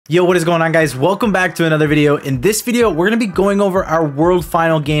Yo, what is going on, guys? Welcome back to another video. In this video, we're going to be going over our world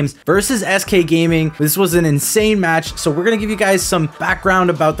final games versus SK Gaming. This was an insane match, so we're going to give you guys some background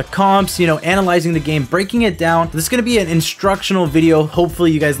about the comps, analyzing the game, breaking it down. This is going to be an instructional video.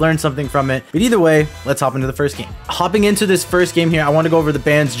 Hopefully you guys learned something from it. But either way, let's hop into the first game. Hopping into this first game here, I want to go over the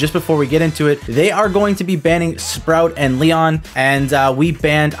bans just before we get into it. They are going to be banning Sprout and Leon, and we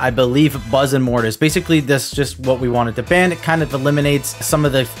banned, I believe, Buzz and Mortis. Basically, that's just what we wanted to ban. It kind of eliminates some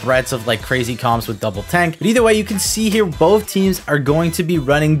of the threats of like crazy comps with double tank. But either way, you can see here both teams are going to be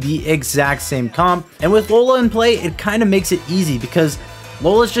running the exact same comp, and with Lola in play, it kind of makes it easy because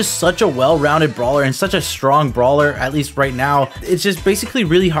Lola's just such a well-rounded brawler and such a strong brawler, at least right now. It's just basically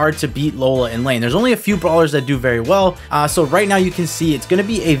really hard to beat Lola in lane. There's only a few brawlers that do very well. So right now you can see it's going to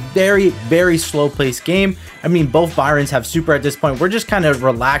be a very, very slow-paced game. I mean, both Byrons have super at this point. We're just kind of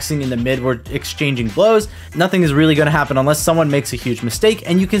relaxing in the mid. We're exchanging blows. Nothing is really going to happen unless someone makes a huge mistake.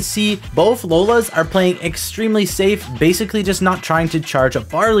 And you can see both Lolas are playing extremely safe, basically just not trying to charge a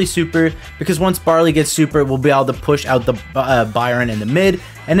Barley super, because once Barley gets super, we'll be able to push out the Byron in the mid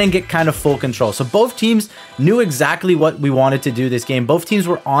and then get kind of full control. So both teams knew exactly what we wanted to do this game. Both teams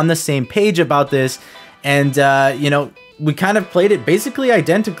were on the same page about this, and we kind of played it basically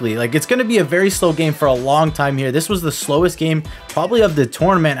identically. Like, it's going to be a very slow game for a long time here. This was the slowest game probably of the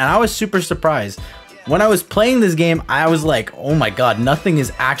tournament, and I was super surprised. When I was playing this game, I was like, oh my god, nothing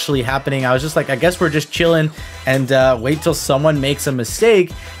is actually happening. I was just like, I guess we're just chilling and wait till someone makes a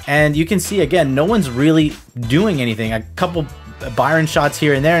mistake. And you can see, again, no one's really doing anything. A couple Byron shots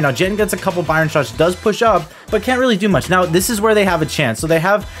here and there. Now Jen gets a couple Byron shots, does push up, but can't really do much. Now this is where they have a chance. So they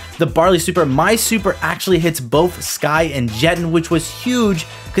have the Barley super. My super actually hits both Sky and Jetten, which was huge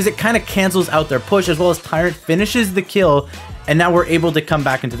because it kind of cancels out their push, as well as Tyrant finishes the kill, and now we're able to come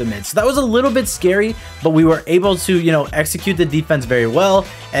back into the mid. So that was a little bit scary, but we were able to, execute the defense very well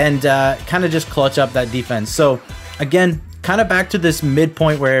and kind of just clutch up that defense. So again, kind of back to this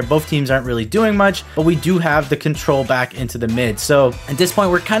midpoint where both teams aren't really doing much, but we do have the control back into the mid. So at this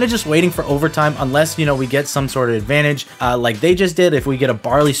point, we're kind of just waiting for overtime, unless, we get some sort of advantage like they just did. If we get a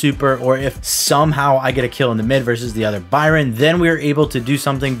Barley super, or if somehow I get a kill in the mid versus the other Byron, then we're able to do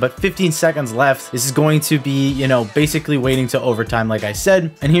something. But 15 seconds left. This is going to be, basically waiting to overtime, like I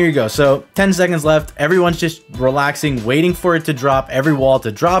said. And here you go. So 10 seconds left. Everyone's just relaxing, waiting for it to drop, every wall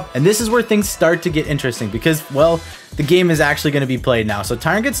to drop. And this is where things start to get interesting because, well, the game is actually going to be played now. So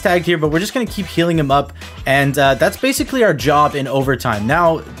Tyrant gets tagged here, but we're just going to keep healing him up. And that's basically our job in overtime.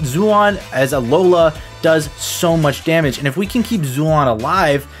 Now, Zulon as a Lola does so much damage. And if we can keep Zulon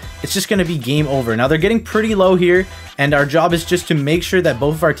alive, it's just going to be game over. Now, they're getting pretty low here, and our job is just to make sure that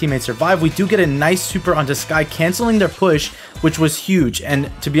both of our teammates survive. We do get a nice super onto Sky, canceling their push, which was huge.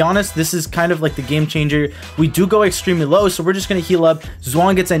 And to be honest, this is kind of like the game changer. We do go extremely low, so we're just going to heal up.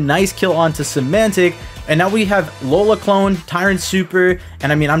 Zwan gets a nice kill onto Semantic, and now we have Lola clone, Tyrant super,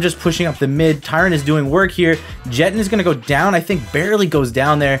 and I mean, I'm just pushing up the mid. Tyrant is doing work here. Jetten is going to go down. I think barely goes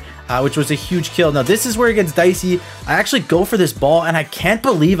down there, which was a huge kill. Now, this is where it gets dicey. I actually go for this ball, and I can't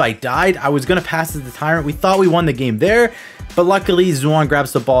believe I died. I was going to pass it to the Tyrant. We thought we won the game there, but luckily, Zuan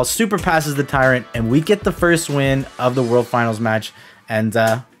grabs the ball, super passes the Tyrant, and we get the first win of the World Finals match. And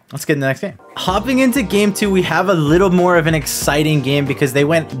let's get in the next game. Hopping into game 2, we have a little more of an exciting game because they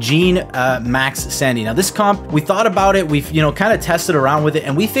went Jean, Max, Sandy. Now this comp, we thought about it, we've kind of tested around with it,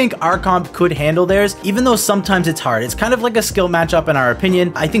 and we think our comp could handle theirs, even though sometimes it's hard. It's kind of like a skill matchup in our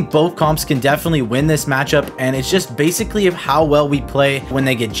opinion. I think both comps can definitely win this matchup, and it's just basically of how well we play. When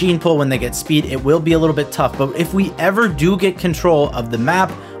they get Gene pull, when they get speed, it will be a little bit tough, but if we ever do get control of the map,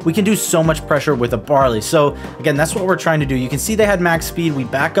 we can do so much pressure with a Barley. So again, that's what we're trying to do. You can see they had max speed. We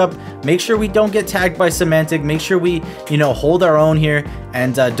back up, make sure we don't get tagged by Semantic, make sure we, hold our own here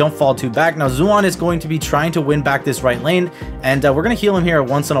and don't fall too back. Now, Zuan is going to be trying to win back this right lane, and we're going to heal him here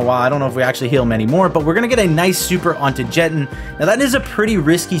once in a while. I don't know if we actually heal him anymore, but we're going to get a nice super onto Jetten. Now, that is a pretty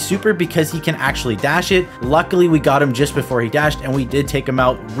risky super because he can actually dash it. Luckily, we got him just before he dashed, and we did take him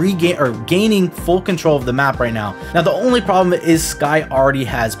out, gaining full control of the map right now. Now, the only problem is Sky already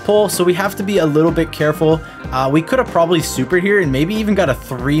has pull, so we have to be a little bit careful. We could have probably supered here and maybe even got a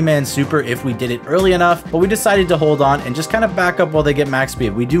 3-man super if we did it early enough, but we decided to hold on and just kind of back up while they get max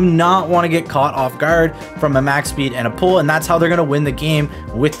speed. We do not want to get caught off guard from a max speed and a pull, and that's how they're going to win the game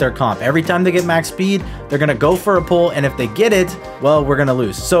with their comp. Every time they get max speed, they're going to go for a pull, and if they get it, well, we're going to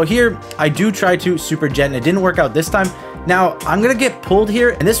lose. So here, I do try to super Jet, and it didn't work out this time. Now, I'm going to get pulled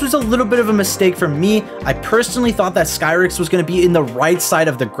here, and this was a little bit of a mistake for me. I personally thought that Skyrix was going to be in the right side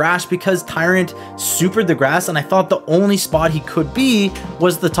of the grass because Tyrant supered the grass, and I thought the only spot he could be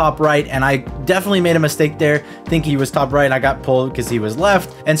was the top right, and I definitely made a mistake there, thinking he was top right. I got pulled because he was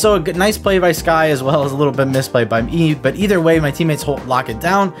left, and so a nice play by Sky as well as a little bit misplay by me, but either way, my teammates lock it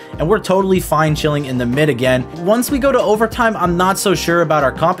down, and we're totally fine chilling in the mid again. Once we go to overtime, I'm not so sure about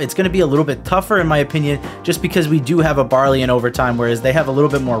our comp. It's going to be a little bit tougher in my opinion, just because we do have a Barley in overtime, whereas they have a little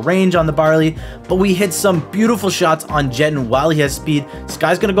bit more range on the Barley, but we hit some beautiful shots on Jetten while he has speed.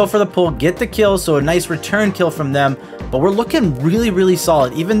 Sky's going to go for the pull, get the kill, so a nice return kill from them, but we're looking really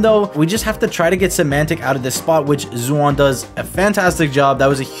solid, even though we just have to try to get Semantic out of this spot, which Zuan does a fantastic job. That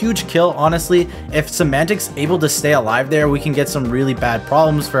was a huge kill, honestly. If Semantic's able to stay alive there, we can get some really bad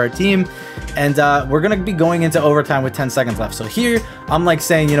problems for our team, and we're going to be going into overtime with 10 seconds left. So here, I'm like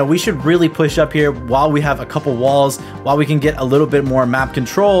saying, you know, we should really push up here while we have a couple walls, while we can get a little bit more map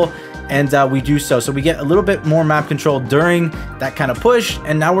control, and we do so. So we get a little bit more map control during that kind of push,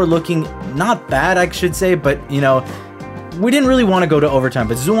 and now we're looking not bad, I should say, but, you know, we didn't really want to go to overtime,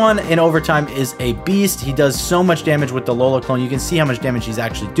 but Zuan in overtime is a beast. He does so much damage with the Lola clone. You can see how much damage he's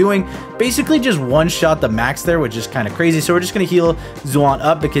actually doing. Basically just one shot the max there, which is kind of crazy. So we're just going to heal Zuan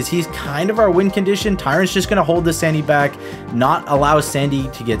up because he's kind of our win condition. Tyrant's just going to hold the Sandy back, not allow Sandy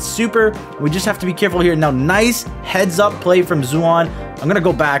to get super. We just have to be careful here. Now, nice heads up play from Zuan. I'm going to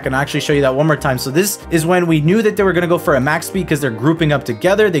go back and actually show you that one more time. So this is when we knew that they were going to go for a max speed because they're grouping up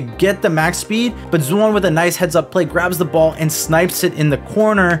together. They get the max speed, but Zuan with a nice heads up play grabs the ball and snipes it in the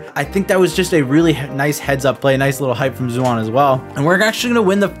corner. I think that was just a really nice heads up play, nice little hype from Zuan as well. And we're actually going to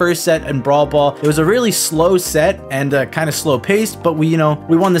win the first set in Brawl Ball. It was a really slow set and kind of slow paced, but we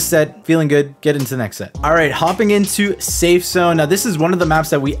won the set, feeling good. Get into the next set. All right, hopping into Safe Zone. Now this is one of the maps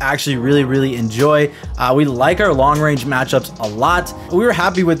that we actually really enjoy. We like our long range matchups a lot. We were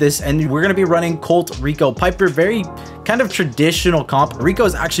happy with this, and we're going to be running Colt, Rico, Piper. Very kind of traditional comp. Rico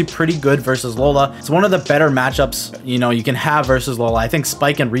is actually pretty good versus Lola. It's one of the better matchups, you know, you can have versus Lola. I think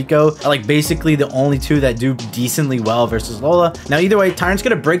Spike and Rico are like basically the only two that do decently well versus Lola. Now, either way, Tyrant's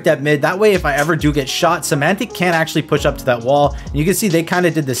going to break that mid. That way, if I ever do get shot, Semantic can't actually push up to that wall. And you can see they kind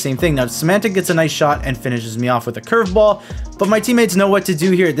of did the same thing. Now, Semantic gets a nice shot and finishes me off with a curveball, but my teammates know what to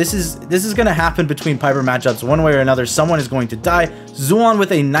do here. This is going to happen between Piper matchups one way or another. Someone is going to die. Zuan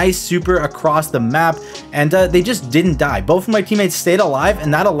with a nice super across the map, and they just didn't die. Both of my teammates stayed alive,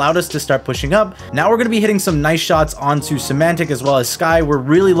 and that allowed us to start pushing up. Now we're going to be hitting some nice shots onto Semantic as well as Sky. We're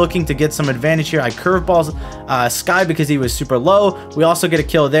really looking to get some advantage here. I curveballs Sky because he was super low. We also get a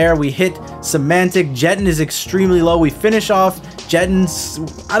kill there. We hit Semantic. Jetten is extremely low. We finish off Jetten's,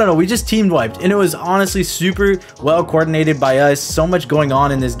 I don't know, we just team wiped, and it was honestly super well coordinated by us. So much going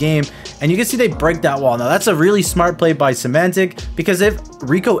on in this game, and you can see they break that wall. Now that's a really smart play by Semantic, because if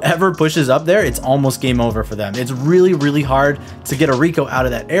Rico ever pushes up there, it's almost game over for them. It's really hard to get a Rico out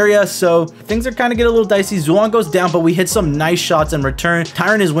of that area, so things are kind of getting a little dicey. Zuan goes down, but we hit some nice shots in return.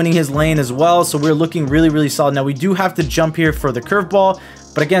 Tyrant is winning his lane as well, so we're looking really solid. Now we do have to jump here for the curveball,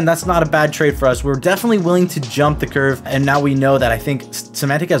 but again, that's not a bad trade for us. We're definitely willing to jump the curve, and now we know that I think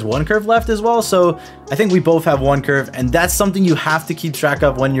Semantic has one curve left as well, so I think we both have one curve, and that's something you have to keep track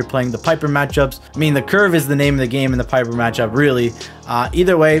of when you're playing the Piper matchups. I mean, the curve is the name of the game in the Piper matchup, really.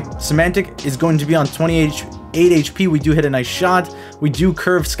 Either way, Semantic is going to be on 8 HP. We do hit a nice shot. We do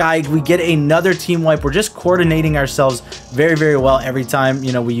curve Sky. We get another team wipe. We're just coordinating ourselves very well every time,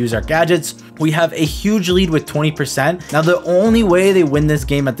 you know, we use our gadgets. We have a huge lead with 20%. Now, the only way they win this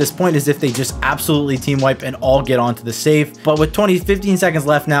game at this point is if they just absolutely team wipe and all get onto the safe. But with 15 seconds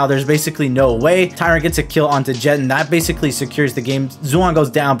left now, there's basically no way. Tyrant gets a kill onto Jet, and that basically secures the game. Zuan goes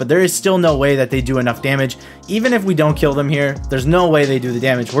down, but there is still no way that they do enough damage. Even if we don't kill them here, there's no way they do the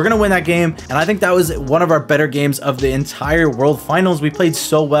damage. We're going to win that game, and I think that was one of our better games of the entire World Finals. We played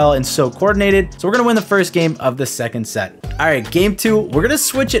so well and so coordinated, so we're going to win the first game of the second set. All right, game 2, we're going to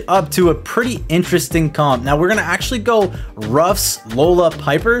switch it up to a pretty interesting comp. Now, we're going to actually go Ruffs, Lola,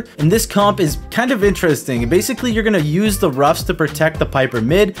 Piper, and this comp is kind of interesting. Basically, you're going to use the Ruffs to protect the Piper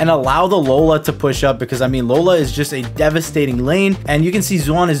mid and allow the Lola to push up, because, I mean, Lola is just a devastating lane, and you can see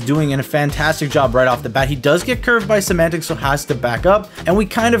Zuan is doing a fantastic job right off the bat. He does get curved by Semantic, so has to back up, and we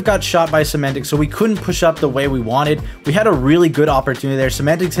kind of got shot by Semantic, so we couldn't push up the way we wanted. We had a really good opportunity there.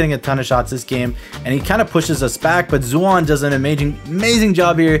 Semantic's hitting a ton of shots this game, and he kind of pushes us back, but Zuan does an amazing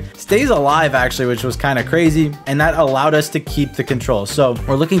job here, stays alive alive actually, which was kind of crazy, and that allowed us to keep the control. So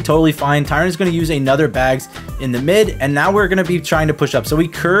we're looking totally fine. Tyrant's going to use another bags in the mid, and now we're going to be trying to push up. So we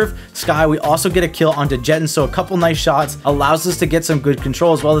curve Sky. We also get a kill onto Jetten, so a couple nice shots allows us to get some good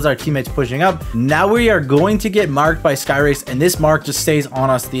control as well as our teammates pushing up. Now we are going to get marked by Sky Race, and this mark just stays on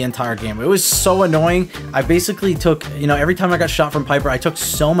us the entire game. It was so annoying. I basically took, you know, every time I got shot from Piper, I took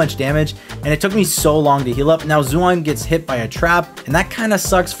so much damage, and it took me so long to heal up. Now Zuan gets hit by a trap, and that kind of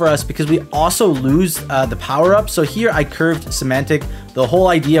sucks for us because we also lose the power up. So here I curved Semantic. The whole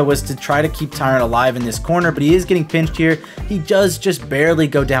idea was to try to keep Tyrant alive in this corner, but he is getting pinched here. He does just barely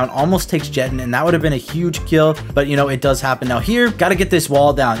go down, almost takes Jetten, and that would have been a huge kill, but you know, it does happen. Now here, got to get this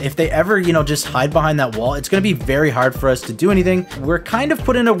wall down. If they ever, you know, just hide behind that wall, it's going to be very hard for us to do anything. We're kind of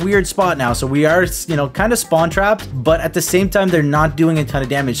put in a weird spot now, so we are, you know, kind of spawn trapped, but at the same time, they're not doing a ton of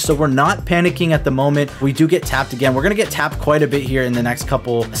damage, so we're not panicking at the moment. We do get tapped again. We're going to get tapped quite a bit here in the next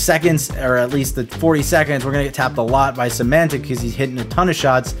couple seconds, or at least the 40 seconds. We're going to get tapped a lot by Semantic because he's hitting a ton of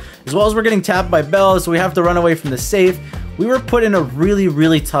shots, as well as we're getting tapped by Bell, so we have to run away from the safe. We were put in a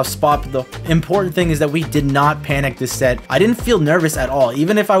really tough spot, but the important thing is that we did not panic this set. I didn't feel nervous at all.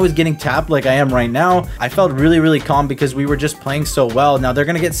 Even if I was getting tapped like I am right now, I felt really calm because we were just playing so well. Now they're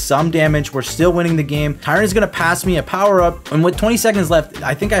going to get some damage. We're still winning the game. Tyrant is going to pass me a power up, and with 20 seconds left,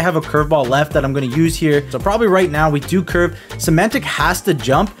 I think I have a curveball left that I'm going to use here. So probably right now we do curve. Semantic has to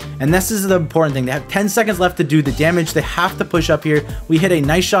jump, and this is the important thing. They have 10 seconds left to do the damage. They have to push up here. We hit a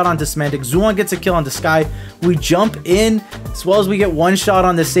nice shot onto Semantic. Zuan gets a kill onto Sky. We jump in, as well as we get one shot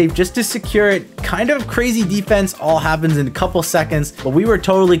on the safe just to secure it. Kind of crazy defense, all happens in a couple seconds, but we were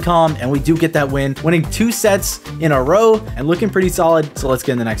totally calm, and we do get that win, winning 2 sets in a row and looking pretty solid. So let's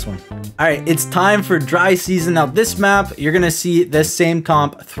get in the next one. All right, it's time for dry season. Now this map, you're gonna see this same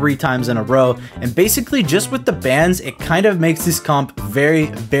comp 3 times in a row, and basically just with the bans, it kind of makes this comp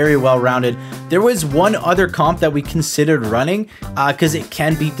very well rounded. There was one other comp that we considered running because it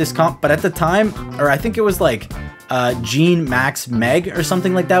can beat this comp, but at the time, or I think it was like Gene Max Meg or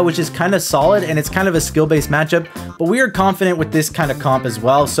something like that, which is kind of solid, and it's kind of a skill-based matchup, but we are confident with this kind of comp as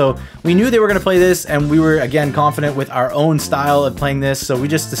well. So we knew they were going to play this, and we were again confident with our own style of playing this, so we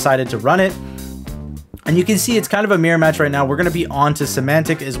just decided to run it. And you can see it's kind of a mirror match right now. We're going to be on to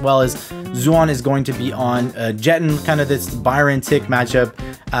Semantic, as well as Zuan is going to be on Jetten, kind of this Byron Tick matchup.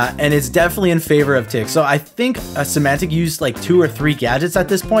 And it's definitely in favor of Tick. So I think Semantic used like 2 or 3 gadgets at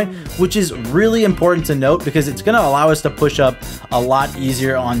this point, which is really important to note because it's going to allow us to push up a lot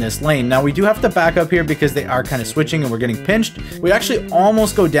easier on this lane. Now we do have to back up here because they are kind of switching and we're getting pinched. We actually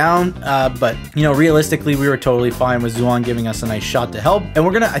almost go down, but you know, realistically, we were totally fine with Zuan giving us a nice shot to help. And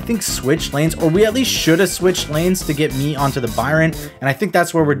we're going to, I think, switch lanes, or we at least should have switched lanes to get me onto the Byron. And I think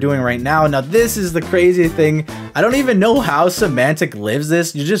that's what we're doing right now. Now this is the crazy thing. I don't even know how Semantic lives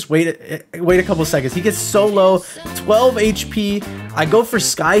this. You just wait a couple seconds. He gets so low, 12 HP. I go for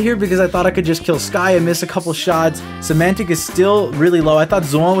Sky here because I thought I could just kill Sky and miss a couple shots. Semantic is still really low. I thought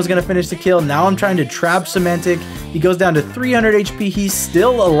Zuan was going to finish the kill. Now I'm trying to trap Semantic. He goes down to 300 HP. He's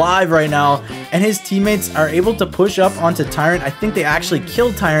still alive right now, and his teammates are able to push up onto Tyrant. I think they actually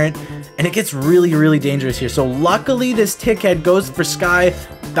killed Tyrant, and it gets really dangerous here. So luckily this Tickhead goes for Sky,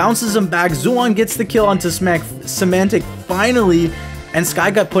 bounces him back. Zuan gets the kill onto Semantic finally, and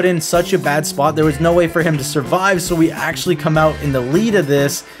Sky got put in such a bad spot. There was no way for him to survive, so we actually come out in the lead of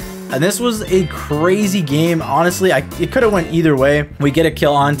this. And this was a crazy game. Honestly, it could have went either way. We get a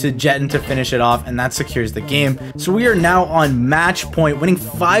kill onto Jetten to finish it off, and that secures the game. So we are now on match point, winning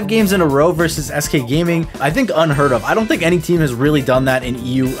 5 games in a row versus SK Gaming. I think unheard of. I don't think any team has really done that in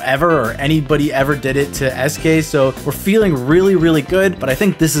EU ever, or anybody ever did it to SK. So we're feeling really good, but I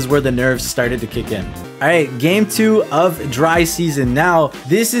think this is where the nerves started to kick in. All right, game 2 of dry season. Now,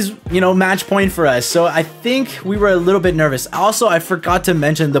 this is, you know, match point for us. So I think we were a little bit nervous. Also, I forgot to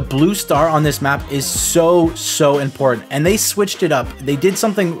mention the blue star on this map is so important. And they switched it up. They did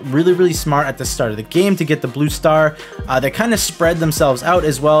something really smart at the start of the game to get the blue star. They kind of spread themselves out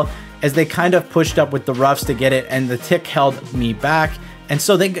as well as they kind of pushed up with the roughs to get it. And the Tick held me back. And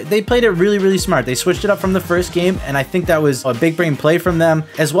so they played it really smart. They switched it up from the first game, and I think that was a big brain play from them,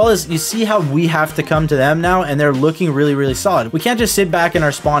 as well as you see how we have to come to them now, and they're looking really solid. We can't just sit back in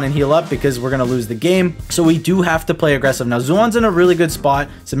our spawn and heal up because we're going to lose the game, so we do have to play aggressive. Now, Zuan's in a really good spot.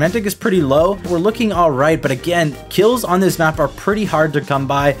 Semantic is pretty low. We're looking all right, but again, kills on this map are pretty hard to come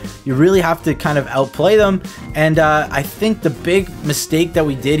by. You really have to kind of outplay them, and I think the big mistake that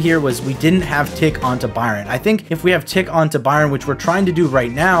we did here was we didn't have Tick onto Byron. I think if we have Tick onto Byron, which we're trying to do do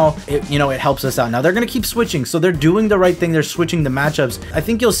right now, it helps us out. Now they're going to keep switching, so they're doing the right thing. They're switching the matchups. I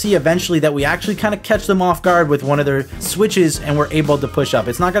think you'll see eventually that we actually kind of catch them off guard with one of their switches and we're able to push up.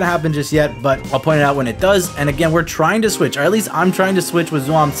 It's not going to happen just yet, but I'll point it out when it does. And again, we're trying to switch, or at least I'm trying to switch with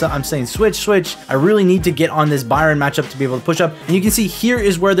Zoom. I'm saying switch. I really need to get on this Byron matchup to be able to push up. And you can see here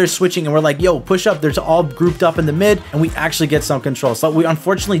is where they're switching and we're like, yo, push up. They're all grouped up in the mid and we actually get some control. So we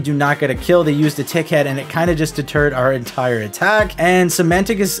unfortunately do not get a kill. They used a tick head and it kind of just deterred our entire attack. And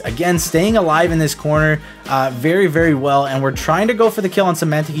Semantic is again staying alive in this corner very, very well. And we're trying to go for the kill on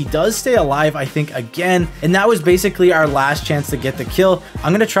Semantic. He does stay alive, I think, again. And that was basically our last chance to get the kill.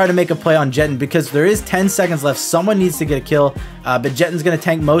 I'm going to try to make a play on Jetton because there is 10 seconds left. Someone needs to get a kill. But Jetton's going to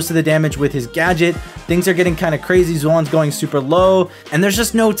tank most of the damage with his gadget. Things are getting kind of crazy. Zuan's going super low and there's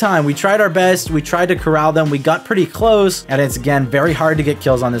just no time. We tried our best. We tried to corral them. We got pretty close and it's again very hard to get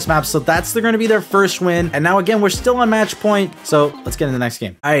kills on this map. So that's going to be their first win. And now again, we're still on match point. So let's get into the next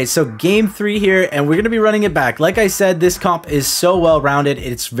game. All right, so game 3 here and we're going to be running it back. Like I said, this comp is so well rounded.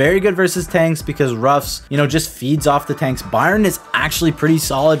 It's very good versus tanks because Ruffs, just feeds off the tanks. Byron is actually pretty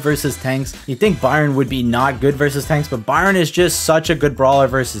solid versus tanks. You'd think Byron would be not good versus tanks, but Byron is just such a good brawler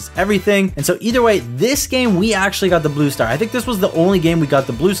versus everything. And so either way, this game we actually got the blue star. I think this was the only game we got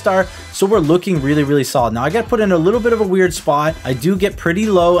the blue star, so we're looking really, really solid. Now I got put in a little bit of a weird spot. I do get pretty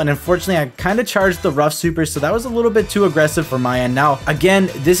low and unfortunately I kind of charged the Ruff super, so that was a little bit too aggressive for my end. Now again,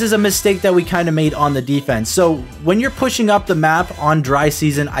 this is a mistake that we kind of made on the defense. So when you're pushing up the map on dry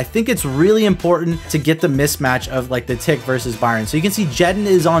season, I think it's really important to get the mismatch of like the tick versus Byron. So you can see Jetton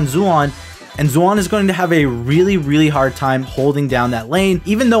is on Zuan and Zuan is going to have a really, really hard time holding down that lane.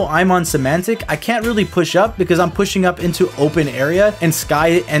 Even though I'm on Semantic, I can't really push up because I'm pushing up into open area and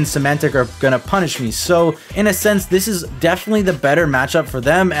Sky and Semantic are going to punish me. So in a sense, this is definitely the better matchup for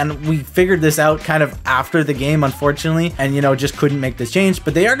them. And we figured this out kind of after the game, unfortunately, and just couldn't make this change,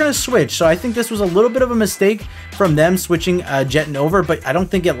 but they are going to switch. So I think this was a little bit of a mistake from them switching Jetton over, but I don't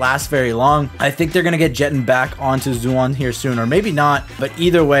think it lasts very long. I think they're going to get Jetton back onto Zuan here soon, or maybe not, but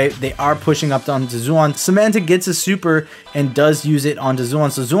either way, they are pushing up onto Zuan. Semantic gets a super and does use it onto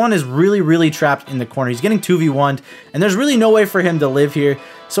Zuan. So Zuan is really, really trapped in the corner. He's getting 2v1'd and there's really no way for him to live here.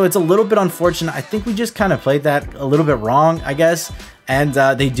 So it's a little bit unfortunate. I think we just kind of played that a little bit wrong, I guess. And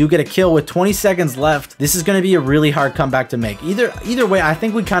they do get a kill with 20 seconds left. This is going to be a really hard comeback to make. Either way, I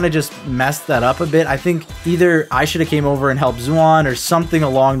think we kind of just messed that up a bit. I think either I should have came over and helped Zuan or something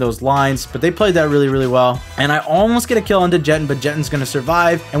along those lines, but they played that really, really well. And I almost get a kill onto Jetton, but Jetton's going to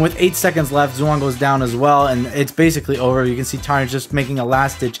survive. And with 8 seconds left, Zuan goes down as well, and it's basically over. You can see Tarn's just making a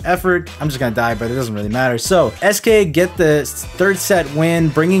last-ditch effort. I'm just going to die, but it doesn't really matter. So SK get the 3rd set win,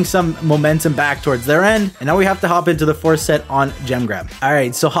 bringing some momentum back towards their end. And now we have to hop into the 4th set on Gem Grab. All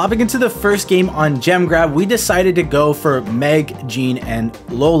right, so hopping into the first game on Gem Grab, we decided to go for Meg, Jean, and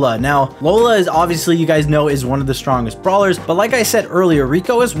Lola. Now, Lola is obviously, you guys know, is one of the strongest brawlers, but like I said earlier,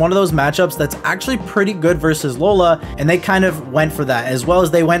 Rico is one of those matchups that's actually pretty good versus Lola, and they kind of went for that, as well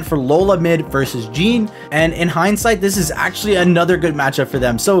as they went for Lola mid versus Jean, and in hindsight, this is actually another good matchup for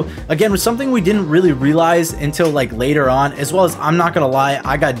them. So again, with something we didn't really realize until like later on, as well as I'm not gonna lie,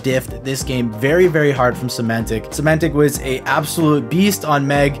 I got diffed this game very, very hard from Semantic. Semantic was a absolute beast on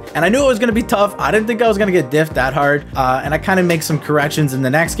Meg, and I knew it was going to be tough. I didn't think I was going to get diffed that hard, and I kind of make some corrections in the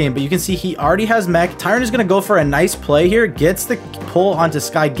next game, but you can see he already has mech. Tyron is going to go for a nice play here, gets the pull onto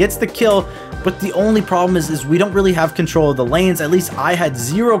Sky, gets the kill, but the only problem is we don't really have control of the lanes. At least I had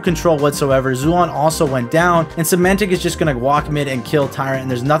zero control whatsoever. Zuan also went down, and Semantic is just going to walk mid and kill Tyrant, and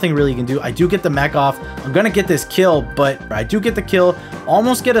there's nothing really you can do. I do get the mech off. I'm going to get this kill, but I do get the kill.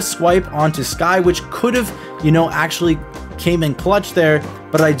 Almost get a swipe onto Sky, which could have, actually came in clutch there,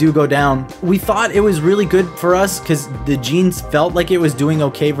 but I do go down. We thought it was really good for us because the Jeans felt like it was doing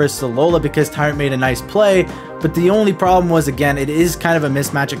okay versus the Lola because Tyrant made a nice play, but the only problem was, again, it is kind of a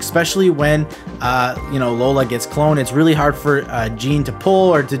mismatch, especially when Lola gets cloned. It's really hard for Jean to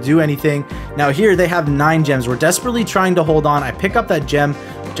pull or to do anything. Now here they have 9 gems. We're desperately trying to hold on. I pick up that gem,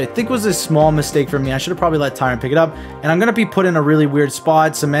 which I think was a small mistake for me. I should have probably let Tyrant pick it up, and I'm going to be put in a really weird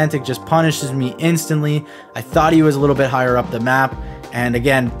spot. Semantic just punishes me instantly. I thought he was a little bit higher up the map, and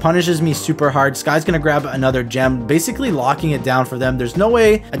again, punishes me super hard. Sky's going to grab another gem, basically locking it down for them. There's no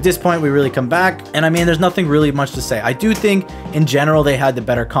way at this point we really come back, and I mean, there's nothing really much to say. I do think in general they had the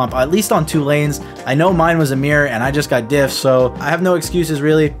better comp, at least on 2 lanes. I know mine was a mirror and I just got diffed, so I have no excuses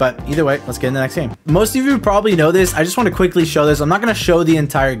really, but either way, let's get in the next game. Most of you probably know this. I just want to quickly show this. I'm not going to show the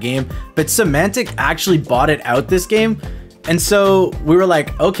entire game, but Semantic actually bought it out this game. And so we were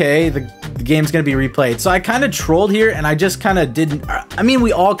like, okay, the the game's gonna be replayed. So I kind of trolled here, and I just kind of didn't, I mean,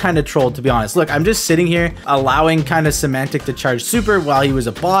 we all kind of trolled, to be honest. Look, I'm just sitting here allowing kind of Semantic to charge super while he was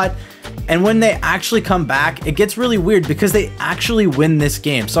a bot. And when they actually come back, it gets really weird because they actually win this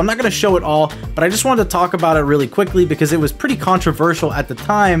game. So I'm not going to show it all, but I just wanted to talk about it really quickly because it was pretty controversial at the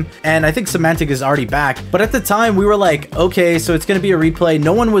time. And I think Semantic is already back. But at the time, we were like, okay, so it's going to be a replay.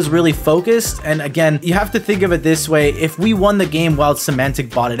 No one was really focused. And again, you have to think of it this way. If we won the game while Semantic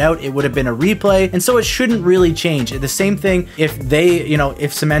bought it out, it would have been a replay. And so it shouldn't really change. The same thing if they,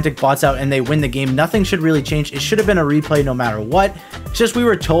 if Semantic bots out and they win the game, nothing should really change. It should have been a replay no matter what. It's just we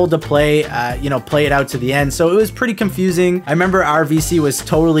were told to play it out to the end. So it was pretty confusing. I remember our VC was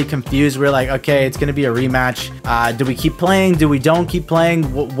totally confused. We were like, okay, it's going to be a rematch. Do we keep playing? Do we don't keep playing?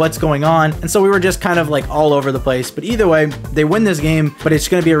 What's going on? And so we were just kind of like all over the place. But either way, they win this game, but it's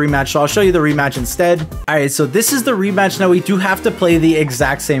going to be a rematch. So I'll show you the rematch instead. All right, so this is the rematch. Now we do have to play the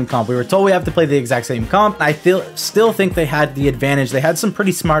exact same comp. We were told we have to play the exact same comp. I still think they had the advantage. They had some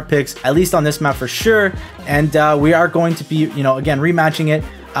pretty smart picks, at least on this map for sure. And we are going to be, again, rematching it.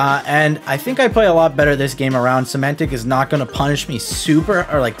 And I think I play a lot better this game around. Semantic is not going to punish me super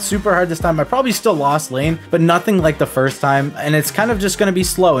hard this time. I probably still lost lane, but nothing like the first time. And it's kind of just going to be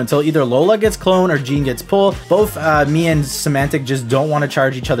slow until either Lola gets cloned or Jean gets pulled. Both me and Semantic just don't want to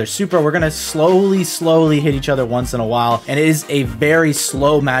charge each other super. We're going to slowly hit each other once in a while. And it is a very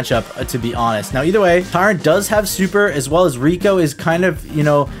slow matchup, to be honest. Now, either way, Tyrant does have super, as well as Rico is kind of,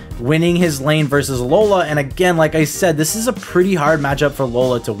 winning his lane versus Lola. And again, like I said, this is a pretty hard matchup for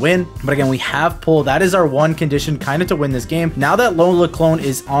Lola to win. But again, we have pull. That is our one condition kind of to win this game. Now that Lola clone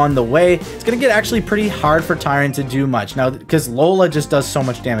is on the way, it's going to get actually pretty hard for Tyrant to do much now because Lola just does so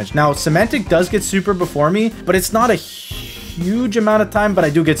much damage. Now, Semantic does get super before me, but it's not a huge amount of time, but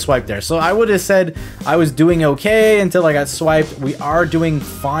I do get swiped there. So I would have said I was doing okay until I got swiped. We are doing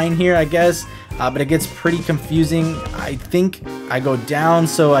fine here, I guess. But it gets pretty confusing. I think I go down,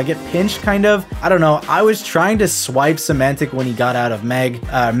 so I get pinched kind of. I don't know. I was trying to swipe Semantic when he got out of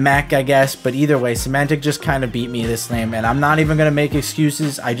Mech, I guess. But either way, Semantic just kind of beat me this lane. And I'm not even going to make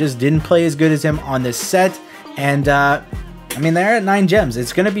excuses. I just didn't play as good as him on this set. And I mean, they're at 9 gems.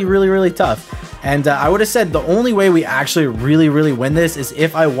 It's going to be really tough. And I would have said the only way we actually really win this is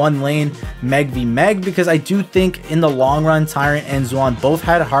if I won lane Meg v Meg, because I do think in the long run, Tyrant and Xuan both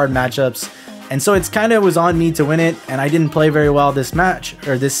had hard matchups. And so it's kind of was on me to win it, and I didn't play very well this match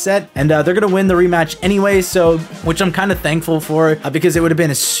or this set, and they're going to win the rematch anyway, so which I'm kind of thankful for because it would have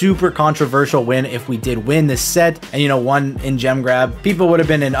been a super controversial win if we did win this set and won in gem grab. People would have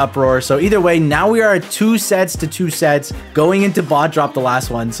been in uproar. So either way, now we are at 2 sets to 2 sets going into bot drop, the last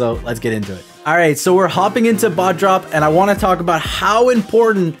one. So let's get into it. All right, so we're hopping into bot drop, and I want to talk about how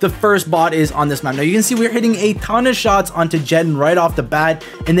important the first bot is on this map. Now, you can see we're hitting a ton of shots onto Jedin right off the bat,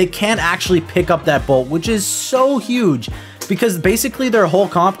 and they can't actually pick up that bolt, which is so huge. Because basically their whole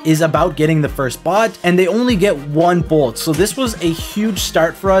comp is about getting the first bot, and they only get 1 bolt. So this was a huge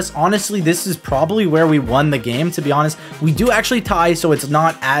start for us. Honestly, this is probably where we won the game, to be honest. We do actually tie, so it's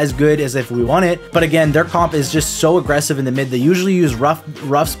not as good as if we won it. But again, their comp is just so aggressive in the mid. They usually use rough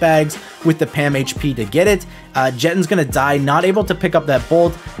spags with the Pam HP to get it. Jettin's gonna die, not able to pick up that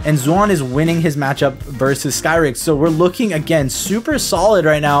bolt, and Xuan is winning his matchup versus Skyrix. So we're looking, again, super solid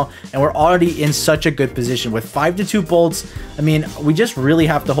right now, and we're already in such a good position with 5 to 2 bolts. I mean, we just really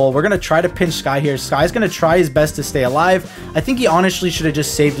have to hold. We're gonna try to pinch Sky here. Sky's gonna try his best to stay alive. I think he honestly should have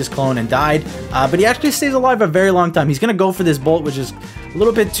just saved his clone and died, but he actually stays alive a very long time. He's gonna go for this bolt, which is a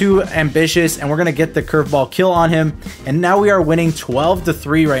little bit too ambitious, and we're gonna get the curveball kill on him. And now we are winning 12 to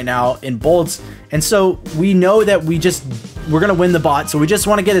 3 right now in bolts. And so we know that we're gonna win the bot, so we just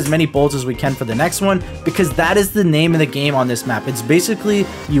want to get as many bolts as we can for the next one, because that is the name of the game on this map. It's basically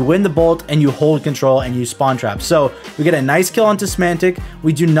you win the bolt and you hold control and you spawn trap. So we get a nice kill onto Semantic.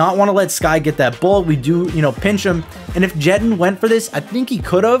 We do not want to let Sky get that bolt. We do, pinch him. And if Jettin went for this, I think he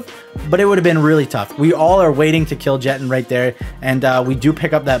could have, but it would have been really tough. We all are waiting to kill Jettin right there, and we do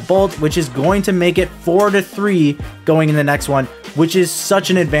pick up that bolt, which is going to make it 4 to 3 going in the next one, which is such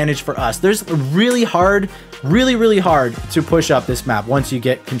an advantage for us. There's really hard to push up this map once you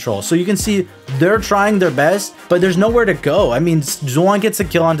get control. So you can see they're trying their best, but there's nowhere to go. I mean, Xuan gets a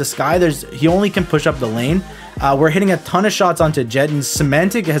kill onto Sky. He only can push up the lane. We're hitting a ton of shots onto Jettin.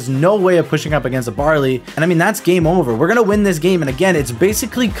 Semantic has no way of pushing up against a Barley. And I mean, that's game over. We're going to win this game. And again, it's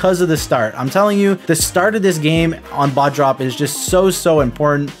basically because of the start. I'm telling you, the start of this game on bot drop is just so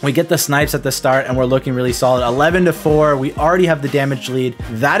important. We get the snipes at the start and we're looking really solid. 11 to 4. We already have the damage lead.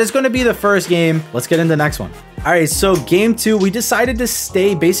 That is going to be the first game. Let's get into the next one. All right, so game 2, we decided to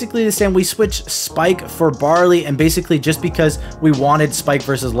stay basically the same. We switched Spike for Barley, and basically just because we wanted Spike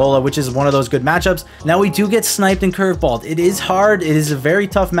versus Lola, which is one of those good matchups. Now we do get sniped and curveballed. It is hard. It is a very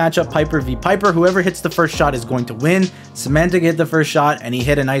tough matchup, Piper v Piper. Whoever hits the first shot is going to win. Semantic hit the first shot, and he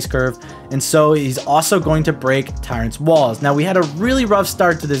hit a nice curve, and so he's also going to break Tyrant's walls. Now we had a really rough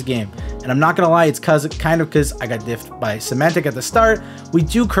start to this game, and I'm not gonna lie, it's kind of because I got diffed by Semantic at the start. We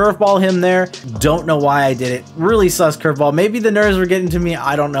do curveball him there. Don't know why I did it. Really sus curveball. Maybe the nerves were getting to me.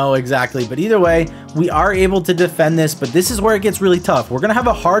 I don't know exactly, but either way, we are able to defend this, but this is where it gets really tough. We're gonna have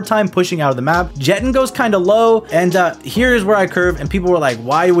a hard time pushing out of the map. Jetton goes kind of low, and here is where I curve, and people were like,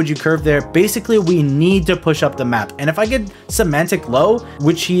 why would you curve there? Basically, we need to push up the map, and if I get Semantic low,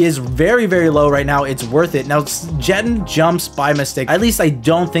 which he is very, very low right now, it's worth it. Now, Jetton jumps by mistake. At least I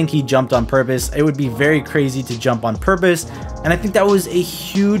don't think he jumped on purpose. It would be very crazy to jump on purpose, and I think that was a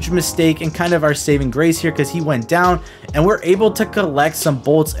huge mistake and kind of our saving grace here, because he went down, and we're able to collect some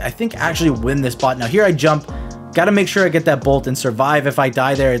bolts. I think actually win this bot. Now here I jump, got to make sure I get that bolt and survive. If I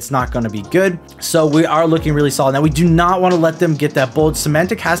die there, it's not going to be good. So we are looking really solid. Now we do not want to let them get that bolt.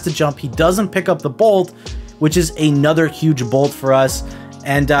 Semantic has to jump. He doesn't pick up the bolt, which is another huge bolt for us.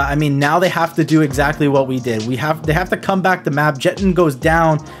 And I mean, now they have to do exactly what we did. They have to come back the map. Jetton goes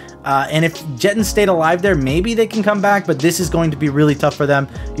down. And if Jetton stayed alive there, maybe they can come back, but this is going to be really tough for them.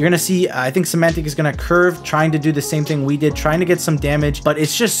 You're going to see, I think Semantic is going to curve, trying to do the same thing we did, trying to get some damage, but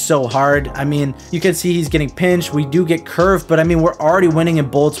it's just so hard. I mean, you can see he's getting pinched. We do get curved, but I mean, we're already winning in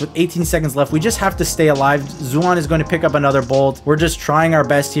bolts with 18 seconds left. We just have to stay alive. Zuan is going to pick up another bolt. We're just trying our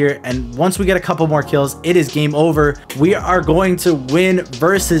best here, and once we get a couple more kills, it is game over. We are going to win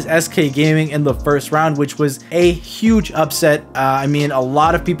versus SK Gaming in the first round, which was a huge upset. I mean, a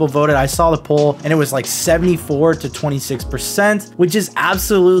lot of people voted. I saw the poll, and it was like 74 to 26%, which is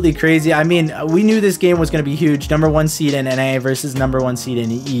absolutely crazy. I mean, we knew this game was going to be huge. #1 seed in NA versus #1 seed in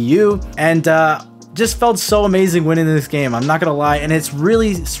the EU, and just felt so amazing winning this game. I'm not gonna lie, and it's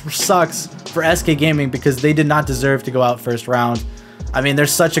really sucks for SK Gaming because they did not deserve to go out first round. I mean, they're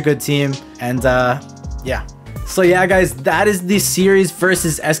such a good team, and yeah. So yeah, guys, that is the series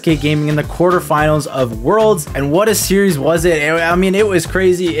versus SK Gaming in the quarterfinals of Worlds, and what a series was it? I mean, it was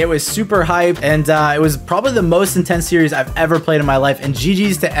crazy. It was super hype, and it was probably the most intense series I've ever played in my life, and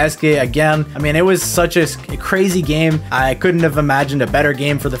GG's to SK again. I mean, it was such a crazy game. I couldn't have imagined a better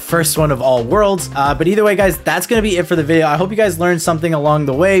game for the first one of all Worlds, but either way, guys, that's gonna be it for the video. I hope you guys learned something along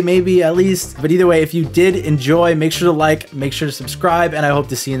the way, maybe at least, but either way, if you did enjoy, make sure to like, make sure to subscribe, and I hope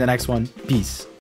to see you in the next one. Peace.